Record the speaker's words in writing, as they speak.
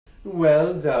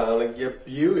Well, darling, your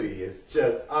beauty is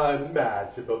just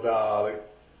unmatchable, darling.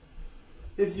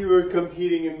 If you were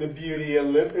competing in the Beauty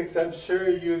Olympics, I'm sure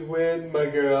you'd win, my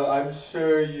girl. I'm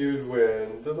sure you'd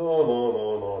win. No, no,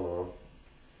 no, no, no.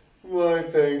 Why,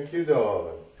 thank you,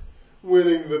 darling.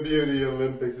 Winning the Beauty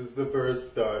Olympics is the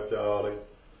first start, darling.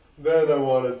 Then I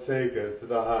want to take it to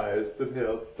the highest of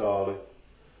hills, darling.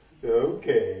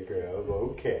 Okay, girl,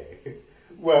 okay.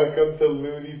 Welcome to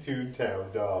Looney Tune Town,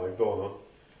 darling. Hold on.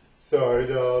 Sorry,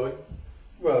 darling.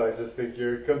 Well, I just think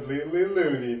you're completely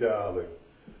loony, darling.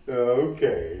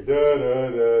 Okay. Da da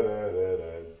da da da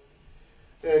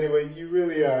da. Anyway, you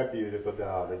really are beautiful,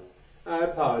 darling. I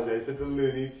apologize for the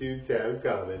Looney Tune Town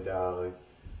comment, darling.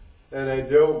 And I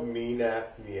don't mean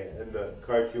Acme and the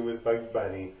cartoon with Bugs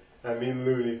Bunny. I mean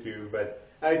Looney Tune, but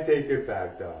I take it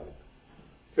back, darling.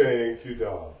 Thank you,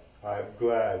 darling. I'm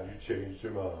glad you changed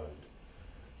your mind.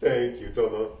 Thank you,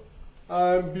 Donna.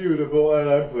 I'm beautiful and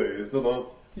I'm pleased, Donna.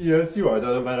 Yes, you are,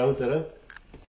 Donna.